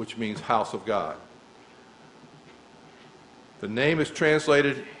 which means house of God. The name is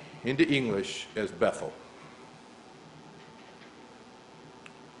translated into English as Bethel.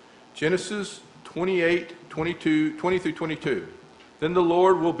 Genesis 28, 20 through 22. Then the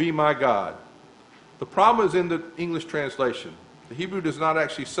Lord will be my God. The problem is in the English translation. The Hebrew does not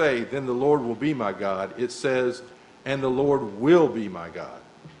actually say, then the Lord will be my God. It says, and the Lord will be my God.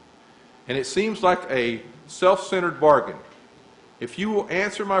 And it seems like a self-centered bargain. If you will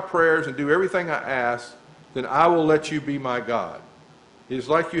answer my prayers and do everything I ask, then I will let you be my God. It is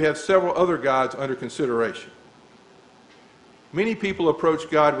like you have several other gods under consideration. Many people approach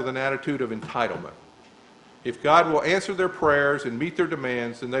God with an attitude of entitlement. If God will answer their prayers and meet their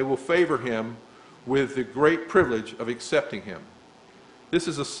demands, then they will favor him with the great privilege of accepting him. This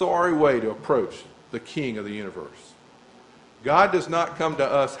is a sorry way to approach the King of the universe. God does not come to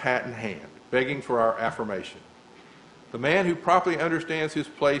us hat in hand, begging for our affirmation. The man who properly understands his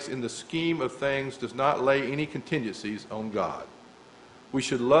place in the scheme of things does not lay any contingencies on God. We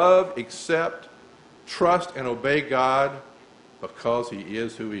should love, accept, trust, and obey God because he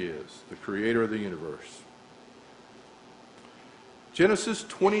is who he is, the creator of the universe. Genesis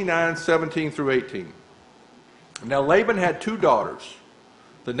 29, 17 through 18. Now Laban had 2 daughters.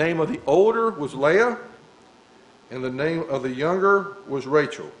 The name of the older was Leah, and the name of the younger was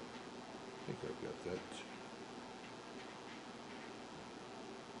Rachel. I think I've got that.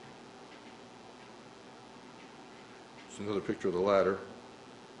 It's another picture of the ladder.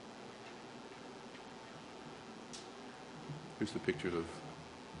 Here's the pictures of,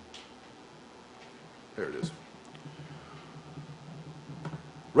 there it is.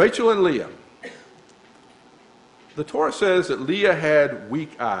 Rachel and Leah. The Torah says that Leah had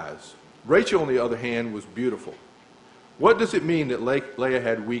weak eyes. Rachel, on the other hand, was beautiful. What does it mean that Leah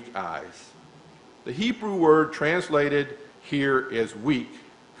had weak eyes? The Hebrew word translated here as weak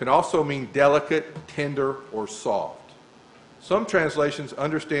can also mean delicate, tender, or soft. Some translations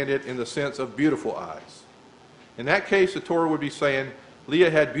understand it in the sense of beautiful eyes. In that case, the Torah would be saying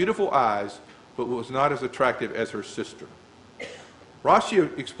Leah had beautiful eyes, but was not as attractive as her sister.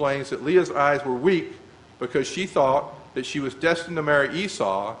 Rashi explains that Leah's eyes were weak because she thought that she was destined to marry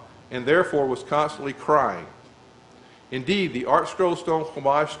Esau and therefore was constantly crying. Indeed, the Art Scroll Stone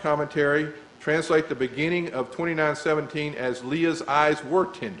Chumash commentary translates the beginning of 29:17 as Leah's eyes were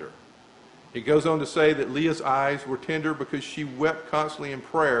tender. It goes on to say that Leah's eyes were tender because she wept constantly in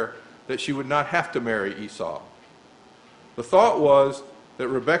prayer that she would not have to marry Esau. The thought was that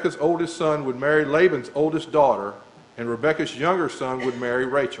Rebekah's oldest son would marry Laban's oldest daughter, and Rebekah's younger son would marry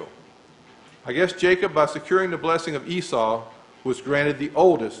Rachel. I guess Jacob, by securing the blessing of Esau, was granted the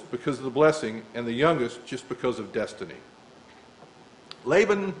oldest because of the blessing and the youngest just because of destiny.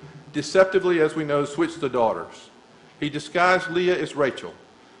 Laban deceptively, as we know, switched the daughters. He disguised Leah as Rachel,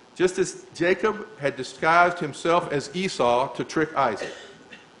 just as Jacob had disguised himself as Esau to trick Isaac.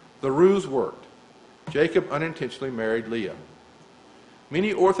 The ruse worked. Jacob unintentionally married Leah.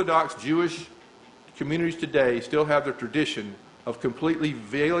 Many Orthodox Jewish communities today still have the tradition of completely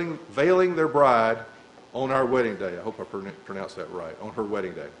veiling their bride on our wedding day. I hope I pronounced that right, on her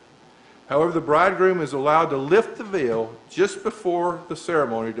wedding day. However, the bridegroom is allowed to lift the veil just before the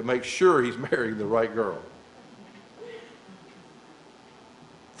ceremony to make sure he's marrying the right girl.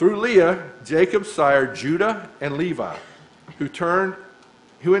 Through Leah, Jacob sired Judah and Levi, who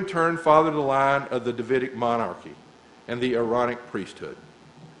in turn fathered the line of the Davidic monarchy and the Aaronic priesthood.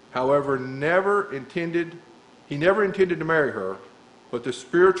 However, he never intended to marry her, but the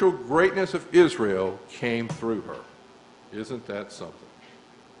spiritual greatness of Israel came through her. Isn't that something?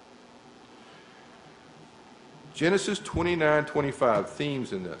 Genesis 29:25,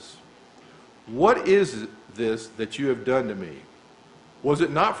 themes in this. What is this that you have done to me? Was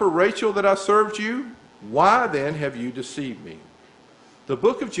it not for Rachel that I served you? Why then have you deceived me? The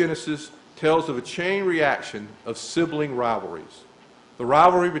book of Genesis tells of a chain reaction of sibling rivalries. The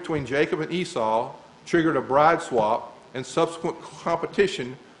rivalry between Jacob and Esau triggered a bride swap and subsequent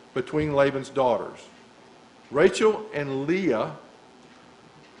competition between Laban's daughters. Rachel and Leah,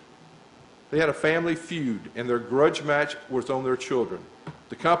 they had a family feud, and their grudge match was on their children.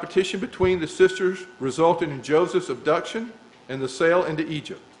 The competition between the sisters resulted in Joseph's abduction and the sale into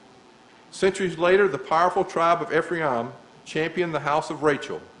Egypt. Centuries later, the powerful tribe of Ephraim championed the house of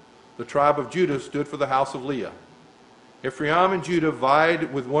Rachel. The tribe of Judah stood for the house of Leah. Ephraim and Judah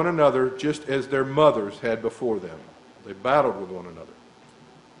vied with one another just as their mothers had before them. They battled with one another.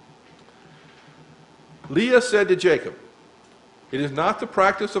 Leah said to Jacob, "It is not the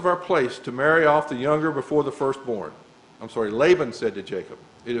practice of our place to marry off the younger before the firstborn." Laban said to Jacob,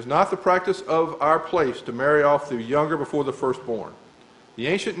 "It is not the practice of our place to marry off the younger before the firstborn." The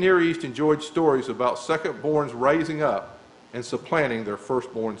ancient Near East enjoyed stories about secondborns raising up and supplanting their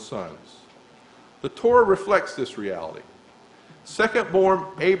firstborn sons. The Torah reflects this reality. Secondborn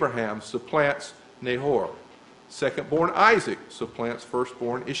Abraham supplants Nahor. Secondborn Isaac supplants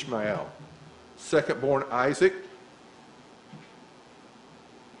firstborn Ishmael. Secondborn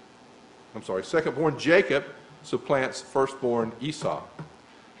Jacob supplants firstborn Esau.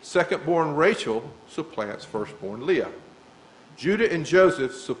 Secondborn Rachel supplants firstborn Leah. Judah and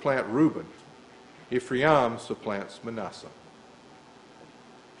Joseph supplant Reuben. Ephraim supplants Manasseh.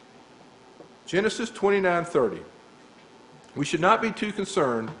 Genesis 29:30. We should not be too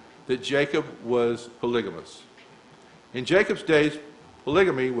concerned that Jacob was polygamous. In Jacob's days,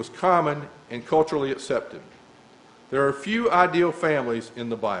 polygamy was common and culturally accepted. There are few ideal families in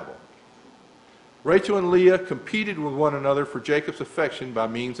the Bible. Rachel and Leah competed with one another for Jacob's affection by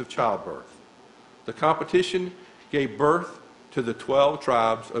means of childbirth. The competition gave birth to the 12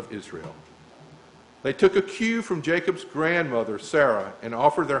 tribes of Israel. They took a cue from Jacob's grandmother, Sarah, and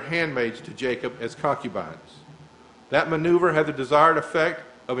offered their handmaids to Jacob as concubines. That maneuver had the desired effect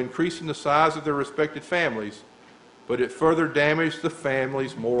of increasing the size of their respective families, but it further damaged the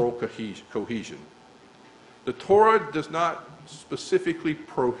family's moral cohesion. The Torah does not specifically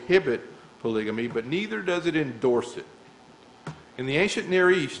prohibit polygamy, but neither does it endorse it. In the ancient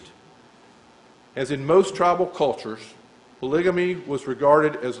Near East, as in most tribal cultures, polygamy was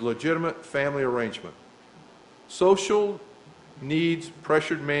regarded as a legitimate family arrangement. Social needs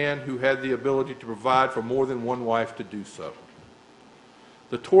pressured men who had the ability to provide for more than one wife to do so.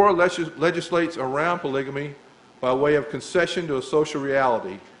 The Torah legislates around polygamy by way of concession to a social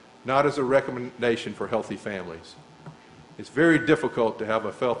reality, not as a recommendation for healthy families. It's very difficult to have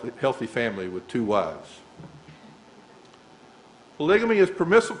a healthy family with two wives. Polygamy was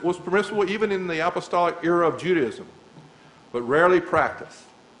permissible even in the apostolic era of Judaism, but rarely practiced.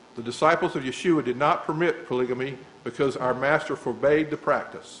 The disciples of Yeshua did not permit polygamy because our master forbade the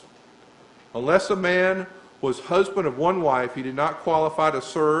practice. Unless a man was husband of one wife, he did not qualify to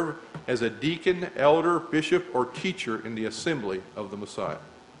serve as a deacon, elder, bishop, or teacher in the assembly of the Messiah.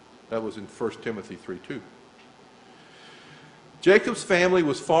 That was in 1 Timothy 3:2. Jacob's family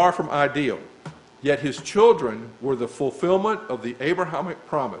was far from ideal, yet his children were the fulfillment of the Abrahamic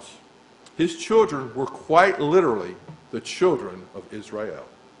promise. His children were quite literally the children of Israel.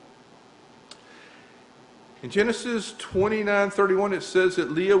 In Genesis 29:31, it says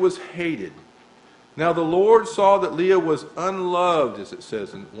that Leah was hated. Now the Lord saw that Leah was unloved, as it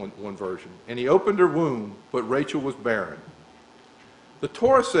says in one version, and he opened her womb, but Rachel was barren. The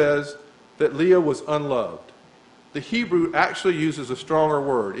Torah says that Leah was unloved. The Hebrew actually uses a stronger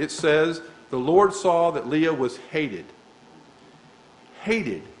word. It says the Lord saw that Leah was hated.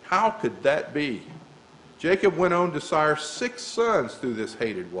 Hated. How could that be? Jacob went on to sire 6 sons through this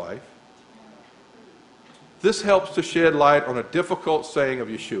hated wife. This helps to shed light on a difficult saying of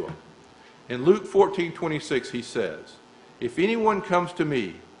Yeshua. In Luke 14:26, he says, "If anyone comes to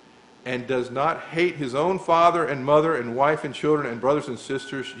me and does not hate his own father and mother and wife and children and brothers and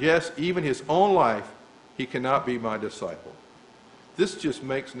sisters, yes, even his own life, he cannot be my disciple." This just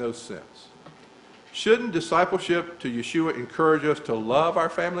makes no sense. Shouldn't discipleship to Yeshua encourage us to love our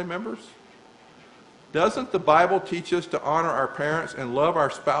family members? Doesn't the Bible teach us to honor our parents and love our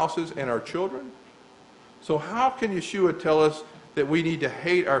spouses and our children? So how can Yeshua tell us that we need to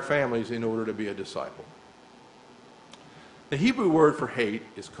hate our families in order to be a disciple? The Hebrew word for hate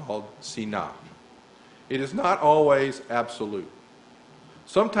is called sinah. It is not always absolute.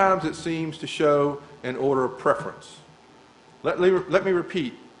 Sometimes it seems to show an order of preference. Let me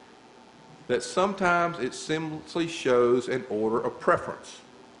repeat that sometimes it simply shows an order of preference.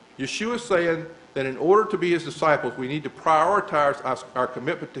 Yeshua is saying that in order to be his disciples, we need to prioritize our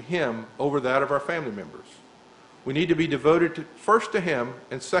commitment to him over that of our family members. We need to be devoted first to him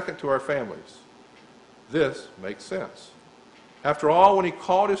and second to our families. This makes sense. After all, when he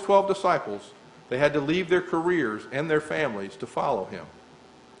called his 12 disciples, they had to leave their careers and their families to follow him.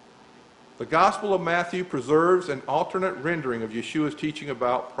 The Gospel of Matthew preserves an alternate rendering of Yeshua's teaching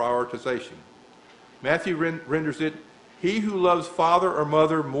about prioritization. Matthew renders it, "He who loves father or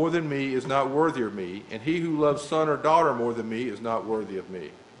mother more than me is not worthy of me, and he who loves son or daughter more than me is not worthy of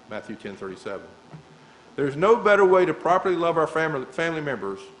me." Matthew 10:37. There's no better way to properly love our family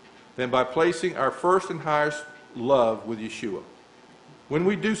members than by placing our first and highest love with Yeshua. When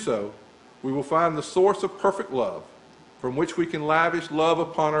we do so, we will find the source of perfect love, from which we can lavish love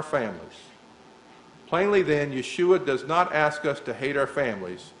upon our families. Plainly then, Yeshua does not ask us to hate our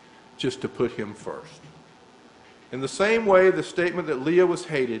families, just to put him first. In the same way, the statement that Leah was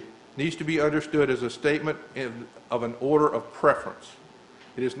hated needs to be understood as a statement of an order of preference.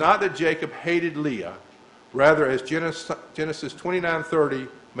 It is not that Jacob hated Leah, rather, as Genesis 29:30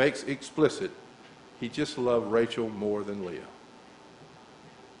 makes explicit, he just loved Rachel more than Leah.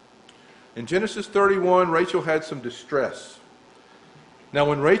 In Genesis 31, Rachel had some distress. Now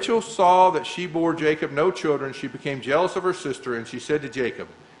when Rachel saw that she bore Jacob no children, she became jealous of her sister, and she said to Jacob,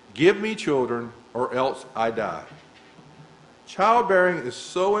 "Give me children, or else I die." Childbearing is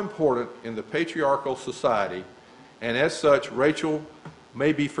so important in the patriarchal society, and as such, Rachel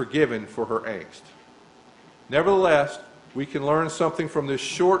may be forgiven for her angst. Nevertheless, we can learn something from this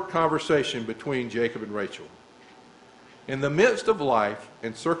short conversation between Jacob and Rachel. In the midst of life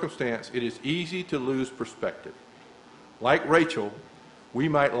and circumstance, it is easy to lose perspective. Like Rachel, we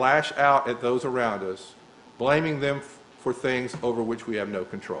might lash out at those around us, blaming them for things over which we have no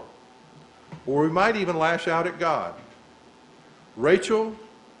control. Or we might even lash out at God. Rachel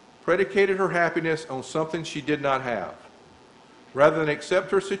predicated her happiness on something she did not have. Rather than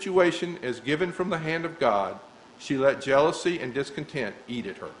accept her situation as given from the hand of God, she let jealousy and discontent eat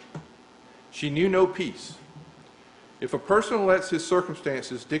at her. She knew no peace. If a person lets his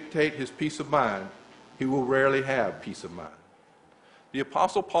circumstances dictate his peace of mind, he will rarely have peace of mind. The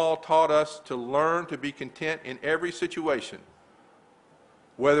Apostle Paul taught us to learn to be content in every situation,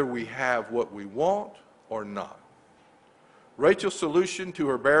 whether we have what we want or not. Rachel's solution to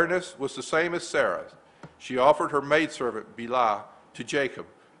her barrenness was the same as Sarah's. She offered her maidservant Bilhah to Jacob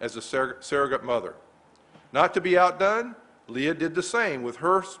as a surrogate mother. Not to be outdone, Leah did the same with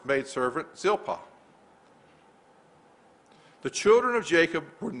her maidservant Zilpah. The children of Jacob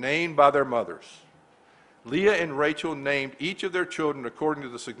were named by their mothers. Leah and Rachel named each of their children according to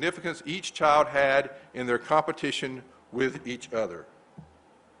the significance each child had in their competition with each other.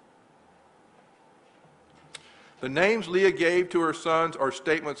 The names Leah gave to her sons are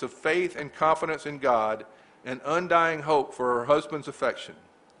statements of faith and confidence in God and undying hope for her husband's affection.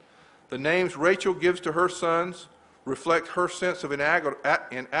 The names Rachel gives to her sons reflect her sense of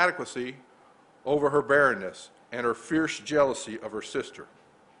inadequacy over her barrenness and her fierce jealousy of her sister.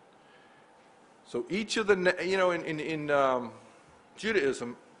 So each of the, in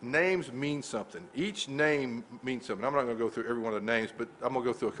Judaism, names mean something. Each name means something. I'm not going to go through every one of the names, but I'm going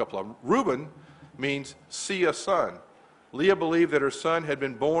to go through a couple of them. Reuben means see a son. Leah believed that her son had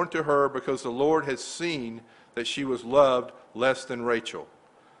been born to her because the Lord had seen that she was loved less than Rachel.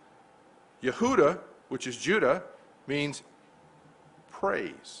 Yehuda, which is Judah, means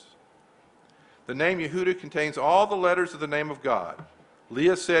praise. The name Yehuda contains all the letters of the name of God.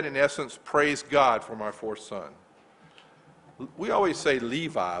 Leah said, in essence, praise God for my fourth son. We always say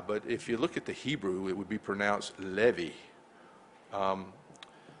Levi, but if you look at the Hebrew, it would be pronounced Levi.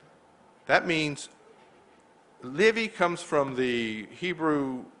 That means, Levi comes from the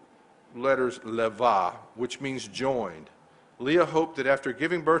Hebrew letters Levah, which means joined. Leah hoped that after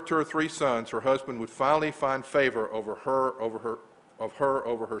giving birth to her three sons, her husband would finally find favor over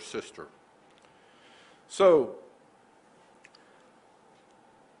her sister. So,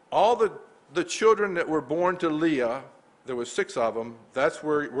 all the children that were born to Leah, there were 6 of them, that's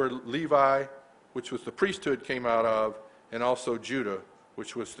where Levi, which was the priesthood, came out of, and also Judah,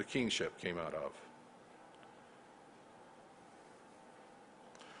 which was the kingship, came out of.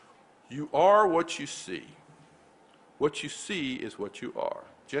 You are what you see. What you see is what you are.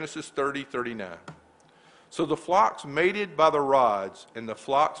 Genesis 30:39. So the flocks mated by the rods, and the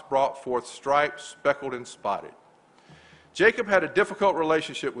flocks brought forth stripes, speckled and spotted. Jacob had a difficult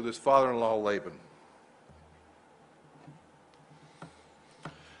relationship with his father-in-law Laban.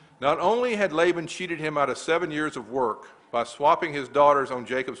 Not only had Laban cheated him out of 7 years of work by swapping his daughters on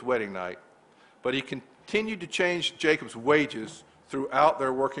Jacob's wedding night, but he continued to change Jacob's wages throughout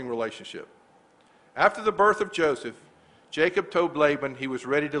their working relationship. After the birth of Joseph, Jacob told Laban he was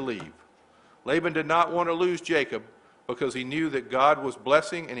ready to leave. Laban did not want to lose Jacob because he knew that God was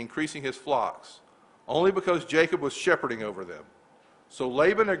blessing and increasing his flocks, only because Jacob was shepherding over them. So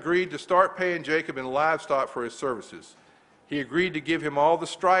Laban agreed to start paying Jacob in livestock for his services. He agreed to give him all the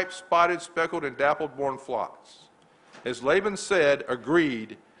striped, spotted, speckled, and dappled-born flocks. As Laban said,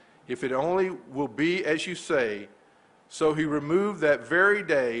 agreed, if it only will be as you say. So he removed that very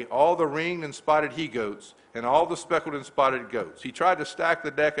day all the ringed and spotted he-goats and all the speckled and spotted goats. He tried to stack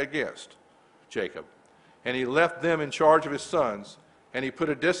the deck against Jacob, and he left them in charge of his sons, and he put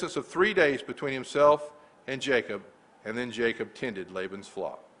a distance of 3 days between himself and Jacob, and then Jacob tended Laban's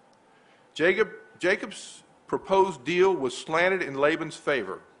flock. Jacob's proposed deal was slanted in Laban's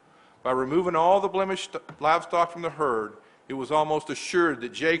favor. By removing all the blemished livestock from the herd, it was almost assured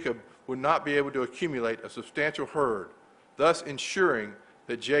that Jacob would not be able to accumulate a substantial herd, thus ensuring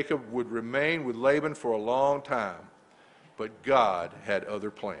that Jacob would remain with Laban for a long time. But God had other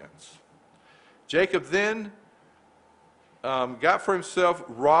plans. Jacob then got for himself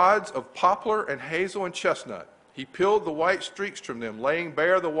rods of poplar and hazel and chestnut. He peeled the white streaks from them, laying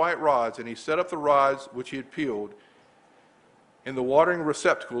bare the white rods, and he set up the rods which he had peeled in the watering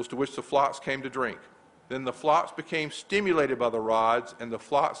receptacles to which the flocks came to drink. Then the flocks became stimulated by the rods, and the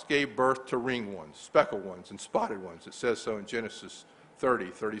flocks gave birth to ringed ones, speckled ones, and spotted ones. It says so in Genesis 30,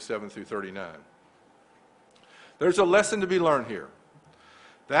 37 through 39. There's a lesson to be learned here.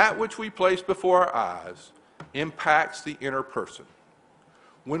 That which we place before our eyes impacts the inner person.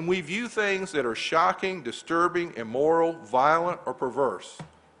 When we view things that are shocking, disturbing, immoral, violent, or perverse,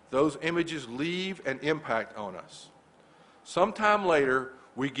 those images leave an impact on us. Sometime later,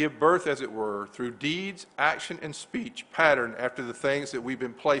 we give birth, as it were, through deeds, action, and speech patterned after the things that we've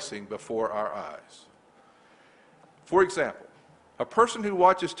been placing before our eyes. For example, a person who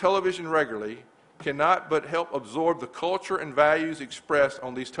watches television regularly cannot but help absorb the culture and values expressed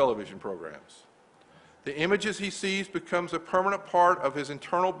on these television programs. The images he sees becomes a permanent part of his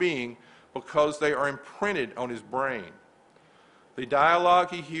internal being because they are imprinted on his brain. The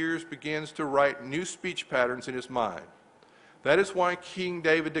dialogue he hears begins to write new speech patterns in his mind. That is why King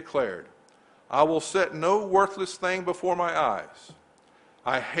David declared, "I will set no worthless thing before my eyes.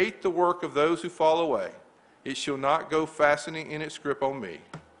 I hate the work of those who fall away. It shall not go fastening in its grip on me.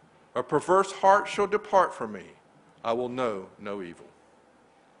 A perverse heart shall depart from me. I will know no evil."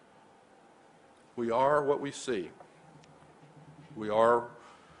 We are what we see. We are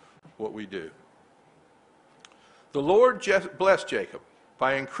what we do. The Lord blessed Jacob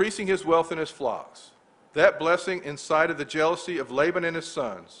by increasing his wealth and his flocks. That blessing incited the jealousy of Laban and his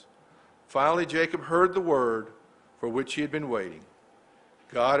sons. Finally, Jacob heard the word for which he had been waiting.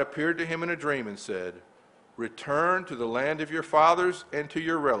 God appeared to him in a dream and said, "Return to the land of your fathers and to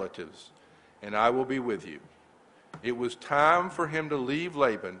your relatives, and I will be with you." It was time for him to leave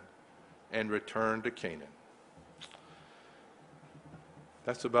Laban and return to Canaan.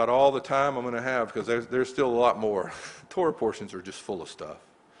 That's about all the time I'm going to have because there's still a lot more. Torah portions are just full of stuff.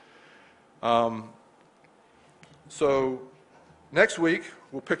 So next week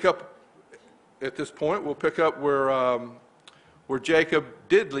we'll pick up at this point. We'll pick up where Jacob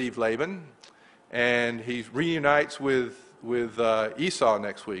did leave Laban, and he reunites with Esau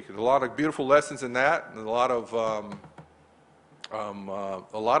next week. There's a lot of beautiful lessons in that, and a lot of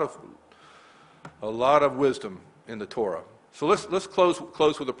wisdom in the Torah. So let's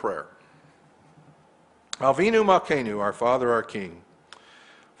close with a prayer. Avinu Malkeinu, our Father, our King.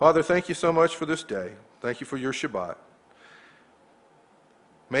 Father, thank you so much for this day. Thank you for your Shabbat.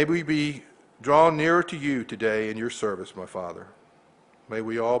 May we be drawn nearer to you today in your service, my Father. May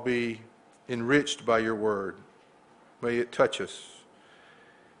we all be enriched by your word. May it touch us.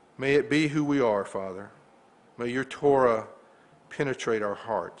 May it be who we are, Father. May your Torah penetrate our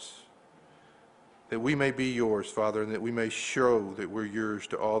hearts, that we may be yours, Father, and that we may show that we're yours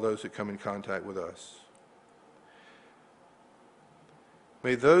to all those that come in contact with us.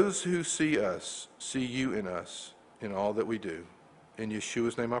 May those who see us see you in us in all that we do. In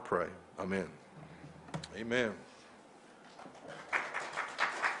Yeshua's name I pray. Amen. Amen.